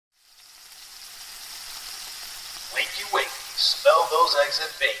Smell those eggs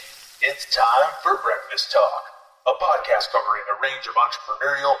and bacon. It's time for Breakfast Talk, a podcast covering a range of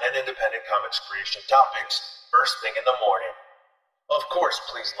entrepreneurial and independent comics creation topics first thing in the morning. Of course,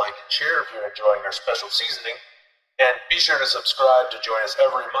 please like and share if you're enjoying our special seasoning. And be sure to subscribe to join us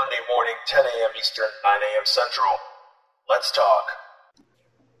every Monday morning, 10 a.m. Eastern, 9 a.m. Central. Let's talk.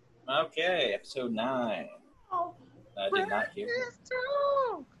 Okay, episode 9. I did not hear.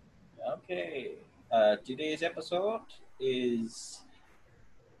 Okay, today's episode is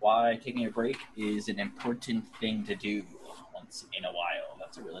why taking a break is an important thing to do once in a while.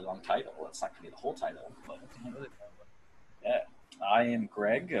 That's a really long title. That's not going to be the whole title, but yeah. I am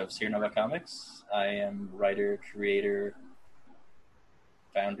Greg of Sierra Nova Comics. I am writer, creator,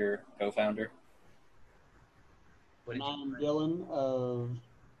 founder, co-founder. And I'm Dylan of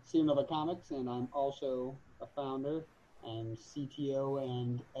Sierra Nova Comics, and I'm also a founder and CTO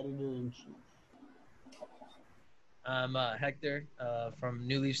and editor-in-chief. I'm Hector from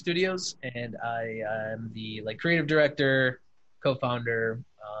New Leaf Studios, and I am the creative director, co-founder,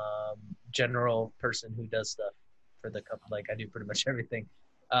 general person who does stuff for the company. I do pretty much everything,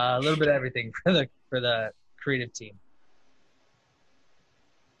 a little bit of everything for the creative team.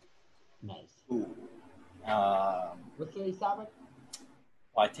 Nice. Ooh. What's today's topic?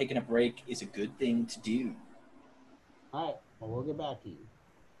 Why taking a break is a good thing to do. All right. Well, we'll get back to you.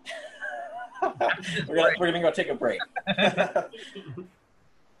 we're gonna go take a break. But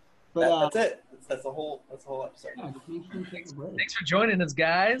that's it. That's the whole episode. Yeah, Thanks for joining us,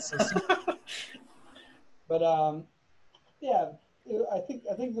 guys. But yeah, I think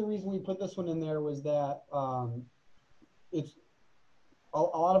the reason we put this one in there was that it's a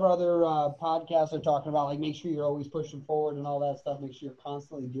lot of our other podcasts are talking about make sure you're always pushing forward and all that stuff. Make sure you're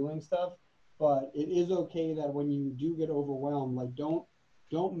constantly doing stuff. But it is okay that when you do get overwhelmed,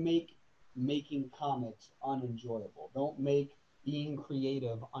 don't make making comics unenjoyable. Don't make being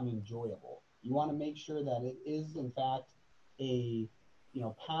creative unenjoyable. You want to make sure that it is in fact a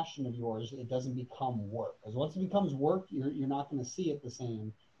passion of yours. It doesn't become work, because once it becomes work, you're not going to see it the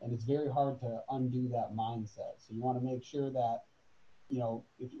same, and it's very hard to undo that mindset. So you want to make sure that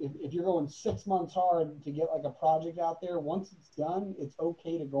if you're going 6 months hard to get a project out there, once it's done, it's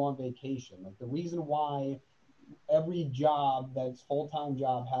okay to go on vacation. The reason why every job that's full-time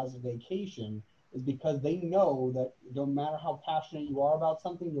job has a vacation is because they know that no matter how passionate you are about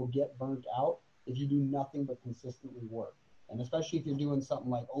something, you'll get burnt out if you do nothing but consistently work. And especially if you're doing something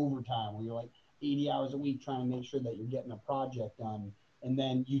like overtime, where you're 80 hours a week trying to make sure that you're getting a project done, and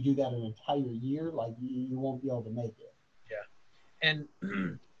then you do that an entire year, you won't be able to make it. Yeah. And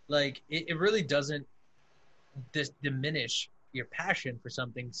it really doesn't diminish your passion for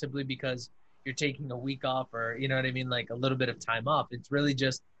something simply because you're taking a week off, or a little bit of time off. It's really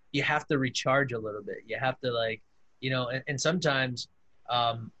just you have to recharge a little bit. You have to and sometimes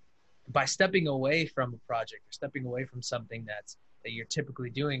by stepping away from a project or stepping away from something that you're typically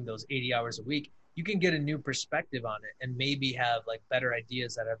doing those 80 hours a week, you can get a new perspective on it and maybe have better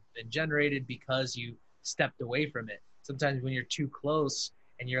ideas that have been generated because you stepped away from it. Sometimes when you're too close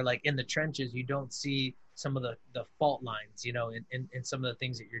and you're in the trenches, you don't see some of the fault lines, in some of the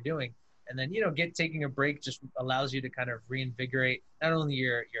things that you're doing. And then, taking a break just allows you to kind of reinvigorate not only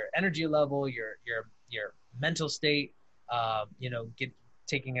your energy level, your mental state,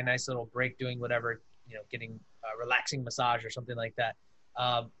 taking a nice little break, doing whatever, getting a relaxing massage or something like that.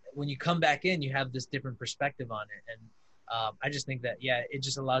 When you come back in, you have this different perspective on it. And I just think that, it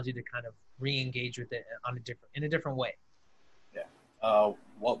just allows you to kind of re-engage with it in a different way. Yeah.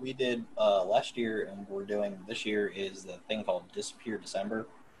 What we did last year and we're doing this year is the thing called Disappear December.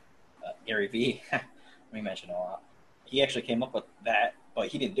 Gary V, we mentioned a lot. He actually came up with that, but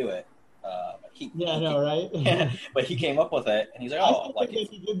he didn't do it. I know, right? Yeah, but he came up with it, and he's like,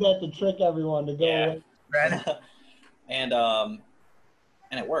 he did that to trick everyone to go. Yeah. Right? And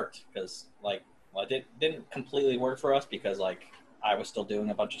it worked because it didn't completely work for us because I was still doing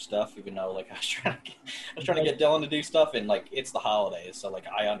a bunch of stuff, even though I was trying to get Dylan to do stuff, and it's the holidays, so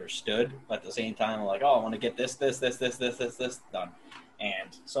I understood, but at the same time, I want to get this done.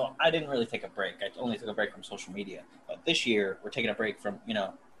 And so I didn't really take a break. I only took a break from social media. But this year, we're taking a break from,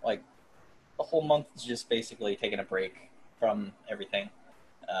 the whole month is just basically taking a break from everything,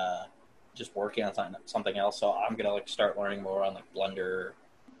 just working on something else. So I'm going to start learning more on Blender.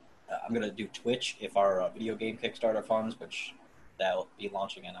 I'm going to do Twitch if our video game Kickstarter funds, which that'll be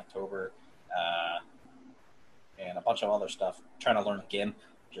launching in October, and a bunch of other stuff. Trying to learn GIMP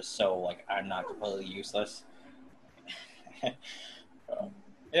just so I'm not completely useless.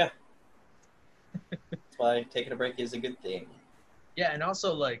 Yeah. That's why taking a break is a good thing. Yeah, and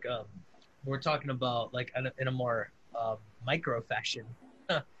also we're talking about in a more micro fashion.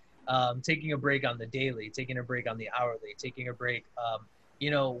 Taking a break on the daily, taking a break on the hourly, taking a break,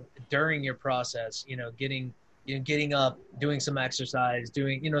 during your process, getting up, doing some exercise,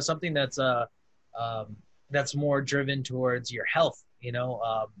 doing, something that's more driven towards your health,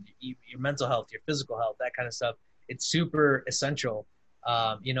 your mental health, your physical health, that kind of stuff. It's super essential.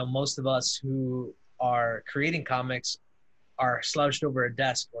 Most of us who are creating comics are slouched over a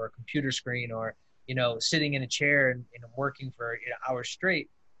desk or a computer screen, or sitting in a chair and working for hours straight.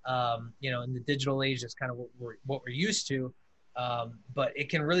 In the digital age, that's kind of what we're used to. But it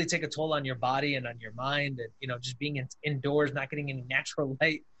can really take a toll on your body and on your mind, and just being indoors, not getting any natural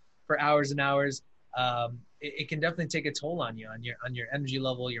light for hours and hours. It can definitely take a toll on you, on your energy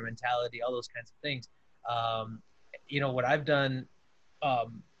level, your mentality, all those kinds of things. What I've done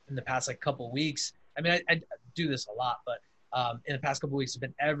in the past couple of weeks. I mean, I do this a lot, but in the past couple of weeks, it's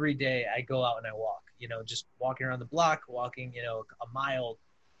been every day I go out and I walk. Just walking around the block, walking a mile,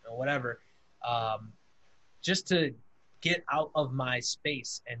 whatever, just to get out of my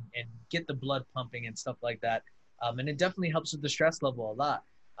space and get the blood pumping and stuff like that. And it definitely helps with the stress level a lot.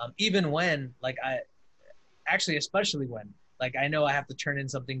 Even when especially when I know I have to turn in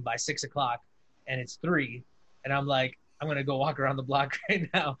something by 6 o'clock and it's 3, and I'm like, I'm going to go walk around the block right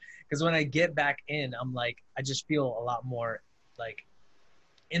now. Because when I get back in, I'm like, I just feel a lot more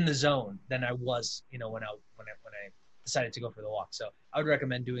in the zone than I was, when I decided to go for the walk. So I would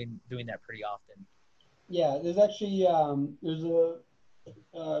recommend doing that pretty often. Yeah, there's actually there's a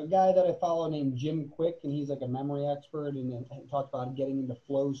guy that I follow named Jim Quick, and he's like a memory expert, and he talks about getting into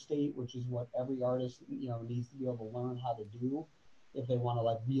flow state, which is what every artist needs to be able to learn how to do if they want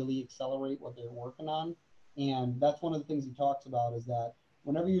to really accelerate what they're working on. And that's one of the things he talks about, is that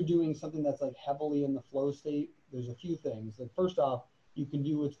whenever you're doing something that's heavily in the flow state, there's a few things. First off, you can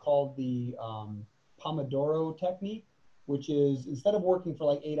do what's called the Pomodoro technique, which is instead of working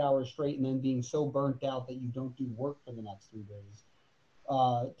for 8 hours straight and then being so burnt out that you don't do work for the next 3 days,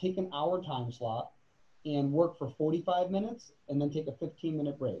 take an hour time slot and work for 45 minutes and then take a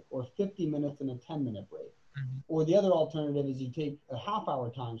 15-minute break, or 50 minutes and a 10-minute break. Mm-hmm. Or the other alternative is you take a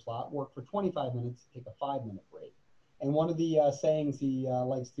half-hour time slot, work for 25 minutes, take a 5-minute break. And one of the sayings he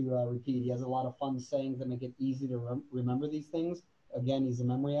likes to repeat, he has a lot of fun sayings that make it easy to remember these things. Again, he's a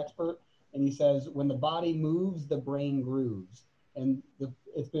memory expert. And he says, when the body moves, the brain grooves. And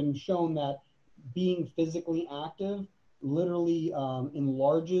it's been shown that being physically active literally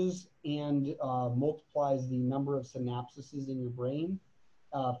enlarges and multiplies the number of synapses in your brain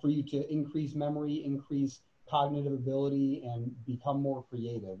for you to increase memory, increase cognitive ability, and become more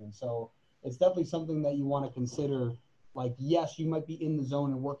creative. And so it's definitely something that you want to consider. Yes, you might be in the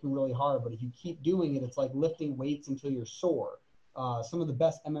zone and working really hard, but if you keep doing it, it's like lifting weights until you're sore. Some of the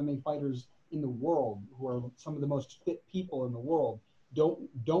best MMA fighters in the world, who are some of the most fit people in the world,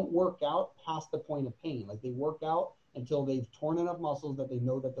 don't work out past the point of pain. They work out until they've torn enough muscles that they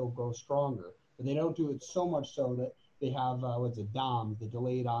know that they'll grow stronger. But they don't do it so much so that they have DOMS, the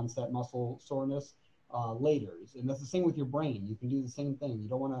delayed onset muscle soreness, later. And that's the same with your brain. You can do the same thing. You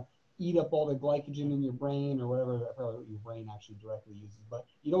don't want to eat up all the glycogen in your brain, or whatever your brain actually directly uses. But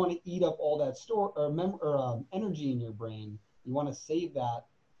you don't want to eat up all that energy in your brain. You want to save that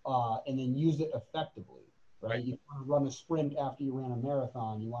and then use it effectively, right? You want to run a sprint after you ran a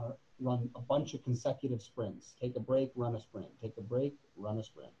marathon. You want to run a bunch of consecutive sprints. Take a break, run a sprint. Take a break, run a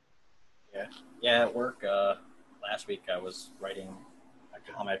sprint. Yeah. At work last week, I was writing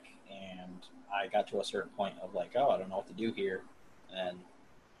a comic, and I got to a certain point of I don't know what to do here. And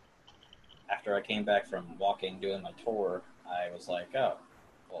after I came back from doing my tour, I was like, oh,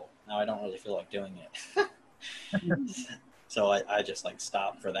 well, now I don't really feel like doing it. So I just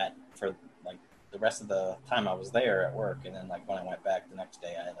stopped for the rest of the time I was there at work. And then when I went back the next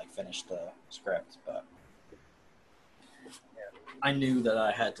day, I finished the script, but I knew that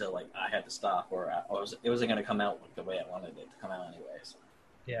I had to stop, or it wasn't going to come out the way I wanted it to come out anyways.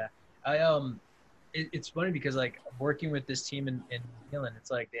 Yeah. It's funny because working with this team in New Zealand, it's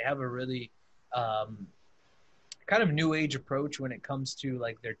they have a really kind of new age approach when it comes to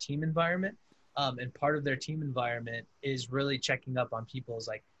their team environment. And part of their team environment is really checking up on people's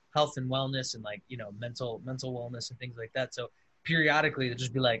health and wellness and mental wellness and things like that. So periodically they'll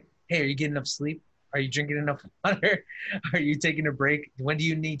just be hey, are you getting enough sleep? Are you drinking enough water? Are you taking a break? When do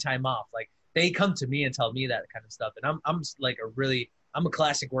you need time off? They come to me and tell me that kind of stuff. And I'm a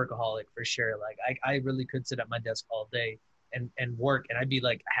classic workaholic for sure. I really could sit at my desk all day and work, and I'd be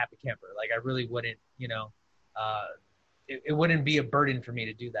a happy camper. I really wouldn't, it wouldn't be a burden for me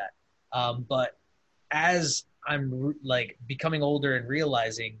to do that. But as I'm becoming older and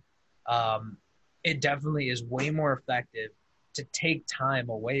realizing it definitely is way more effective to take time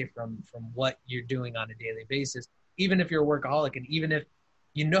away from what you're doing on a daily basis, even if you're a workaholic, and even if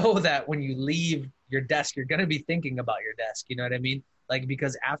you know that when you leave your desk, you're going to be thinking about your desk. You know what I mean? Like,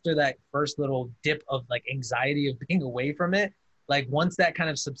 because after that first little dip of like anxiety of being away from it, like once that kind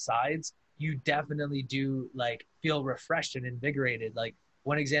of subsides, you definitely do like feel refreshed and invigorated. Like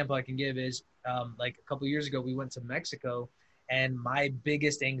one example I can give is like a couple of years ago, we went to Mexico, and my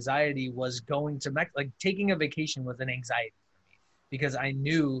biggest anxiety was going to Mexico. Like taking a vacation was an anxiety for me because I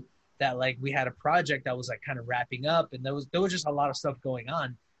knew that like we had a project that was like kind of wrapping up, and there was just a lot of stuff going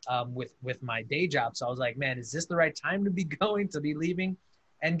on with my day job. So I was like, man, is this the right time to be going, to be leaving?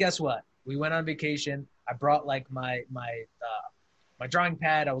 And guess what? We went on vacation. I brought like my drawing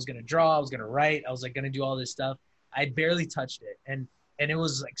pad. I was gonna draw. I was gonna write. I was like gonna do all this stuff. I barely touched it, and it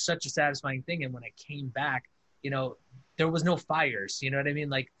was like such a satisfying thing. And when I came back, you know, there was no fires. You know what I mean?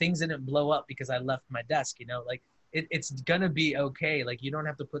 Like things didn't blow up because I left my desk. You know, like it's gonna be okay. Like you don't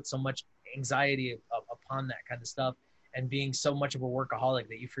have to put so much anxiety upon that kind of stuff, and being so much of a workaholic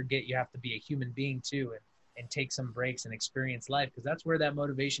that you forget you have to be a human being too, and take some breaks and experience life, because that's where that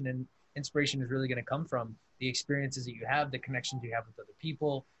motivation and inspiration is really going to come from. The experiences that you have, the connections you have with other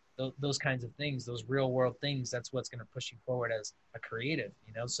people, those kinds of things, those real world things, that's what's going to push you forward as a creative,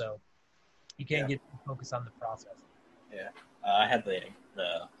 you know? So you can't get focused on the process. Yeah. I had the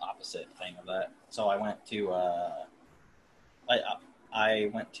opposite thing of that. So I went to I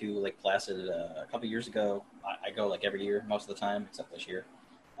went to Lake Placid a couple years ago. I go like every year most of the time, except this year,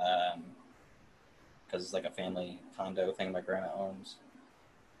 because it's like a family condo thing my grandma owns.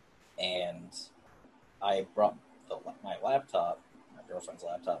 And I brought my laptop, my girlfriend's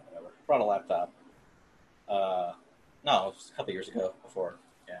laptop, whatever. Brought a laptop. No, it was a couple years ago before.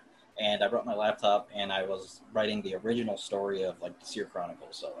 Yeah. And I brought my laptop, and I was writing the original story of like the Seer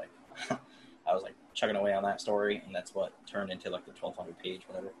Chronicles. So like, I was like chugging away on that story, and that's what turned into like the 1,200 page,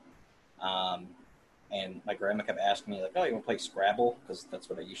 whatever. And my grandma kept asking me like, "Oh, you want to play Scrabble?" Because that's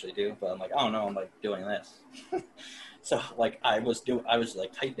what I usually do. But I'm like, "Oh no, I'm like doing this." So like I was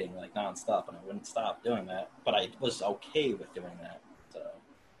like typing like nonstop, and I wouldn't stop doing that. But I was okay with doing that. So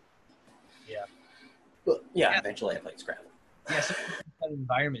yeah. But yeah, eventually I played Scrabble. Yeah, so that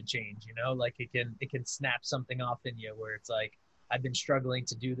environment change, you know, like it can snap something off in you where it's like, I've been struggling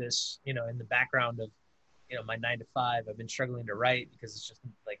to do this, you know, in the background of, you know, my 9 to 5. I've been struggling to write because it's just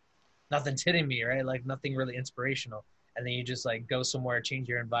like nothing's hitting me, right? Like nothing really inspirational. And then you just like go somewhere, change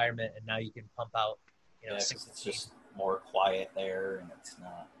your environment, and now you can pump out, you know, it's just more quiet there, and it's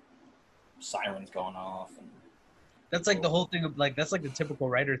not sirens going off. And that's like the whole thing of like, that's like the typical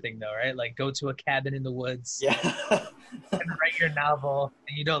writer thing though, right? Like go to a cabin in the woods, yeah, and write your novel,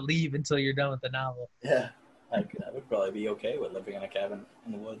 and you don't leave until you're done with the novel. Yeah, I would probably be okay with living in a cabin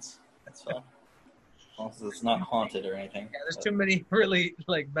in the woods. That's fine. As long as it's not haunted or anything. Yeah, there's too many really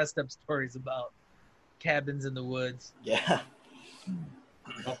like messed up stories about cabins in the woods. Yeah.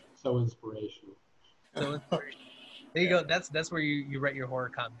 So inspirational. So inspirational. There you go. That's where you write your horror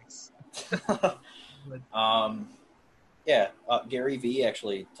comics. Yeah, Gary Vee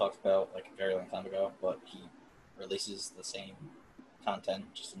actually talked about like a very long time ago, but he releases the same content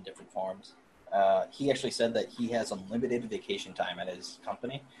just in different forms. He actually said that he has unlimited vacation time at his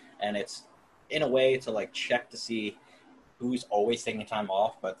company, and it's in a way to like check to see who's always taking time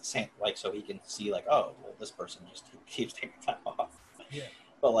off, but at the same like so he can see like, oh, well, this person just keeps taking time off. Yeah.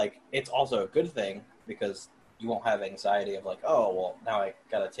 But like it's also a good thing because you won't have anxiety of like, oh, well, now I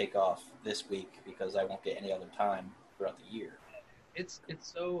got to take off this week because I won't get any other time throughout the year. It's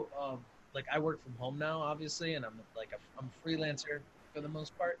so like I work from home now, obviously, and I'm I'm a freelancer for the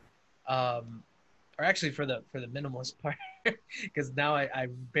most part, or actually for the minimalist part, because now I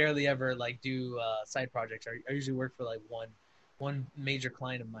barely ever like do side projects. I usually work for like one major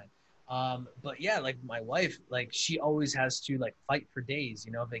client of mine. But yeah, like my wife, like she always has to like fight for days,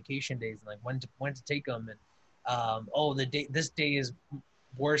 you know, vacation days, and like when to take them, and this day is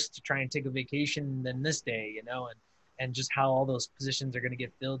worse to try and take a vacation than this day, you know, and just how all those positions are going to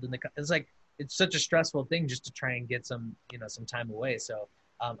get filled. It's like, it's such a stressful thing just to try and get some time away. So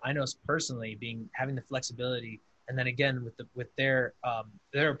I know personally having the flexibility, and then again with their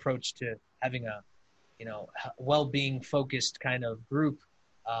approach to having a, you know, well-being focused kind of group,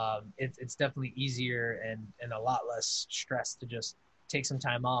 it's definitely easier and a lot less stress to just take some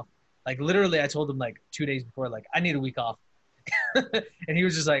time off. Like literally I told him like 2 days before, like I need a week off. And he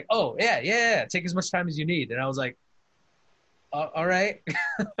was just like, oh yeah, take as much time as you need. And I was like, all right.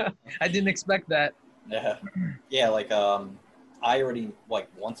 I didn't expect that. Yeah, like I already, like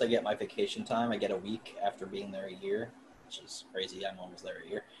once I get my vacation time, I get a week after being there a year, which is crazy. I'm almost there a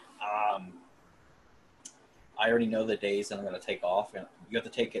year. I already know the days that I'm going to take off, and you have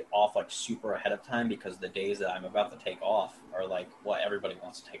to take it off like super ahead of time because the days that I'm about to take off are like what everybody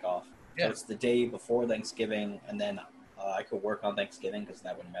wants to take off. Yeah. So it's the day before Thanksgiving, and then I could work on Thanksgiving because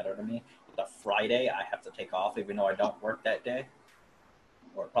that wouldn't matter to me. But the Friday I have to take off, even though I don't work that day.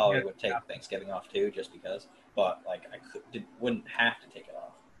 Or probably would take Thanksgiving off too, just because. But like wouldn't have to take it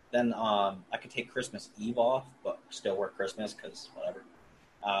off. Then I could take Christmas Eve off, but still work Christmas because whatever.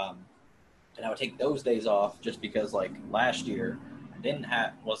 And I would take those days off just because like last year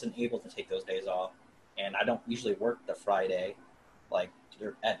I wasn't able to take those days off, and I don't usually work the Friday like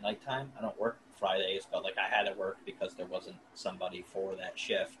at nighttime. I don't work Fridays, but like I had to work because there wasn't somebody for that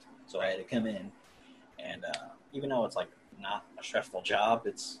shift, so I had to come in. And even though it's like not a stressful job,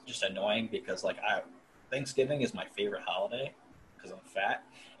 it's just annoying because like Thanksgiving is my favorite holiday because I'm fat,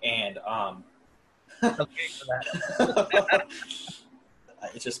 and Okay for that.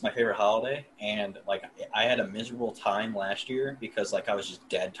 it's just my favorite holiday. And like I had a miserable time last year because like I was just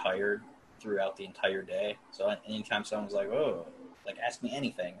dead tired throughout the entire day. So anytime someone was like, "Oh, like ask me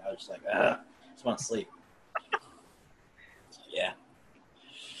anything," I was just like, "I just want to sleep." So, yeah.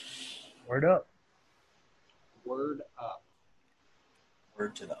 Word up. Word up.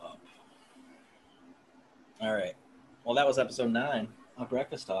 Word to the up. All right. Well, that was episode 9 of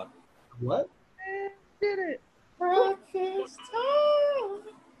Breakfast Talk. What? Did it. Breakfast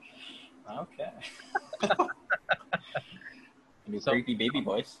Talk. Okay. New creepy baby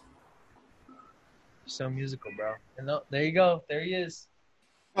voice. So musical, bro. And there you go. There he is.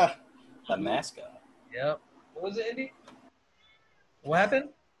 The mascot. Yep. What was it, Indy? What happened?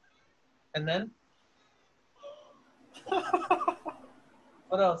 And then?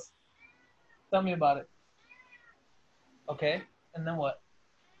 What else? Tell me about it. Okay. And then what?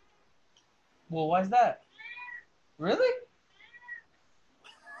 Well, why's that? Really?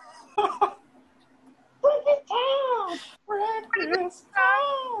 All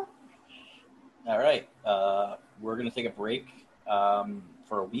right. We're going to take a break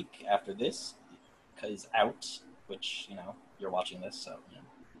for a week after this because out, which, you know, you're watching this, so you know.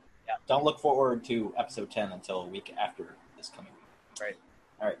 Yeah. Don't look forward to episode 10 until a week after this coming week. Right.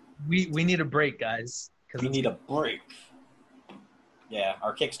 All right. We need a break, guys. We need a break. Yeah,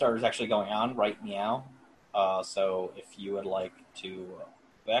 our Kickstarter is actually going on right meow. So if you would like to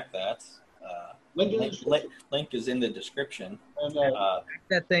back that, link is in the description. And, Back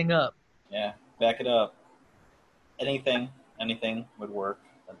that thing up. Yeah, back it up. Anything would work.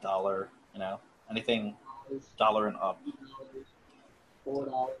 $1, you know, anything $1 and up.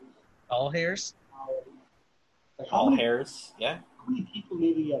 $4. All hairs. Like, All hairs, yeah. How many people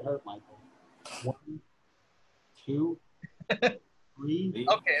need to get hurt, Michael? 1, 2, 3.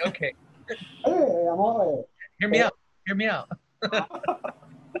 Okay. Hey, I'm all Hear me out. Hear me out.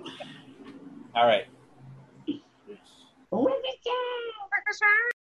 All right. right.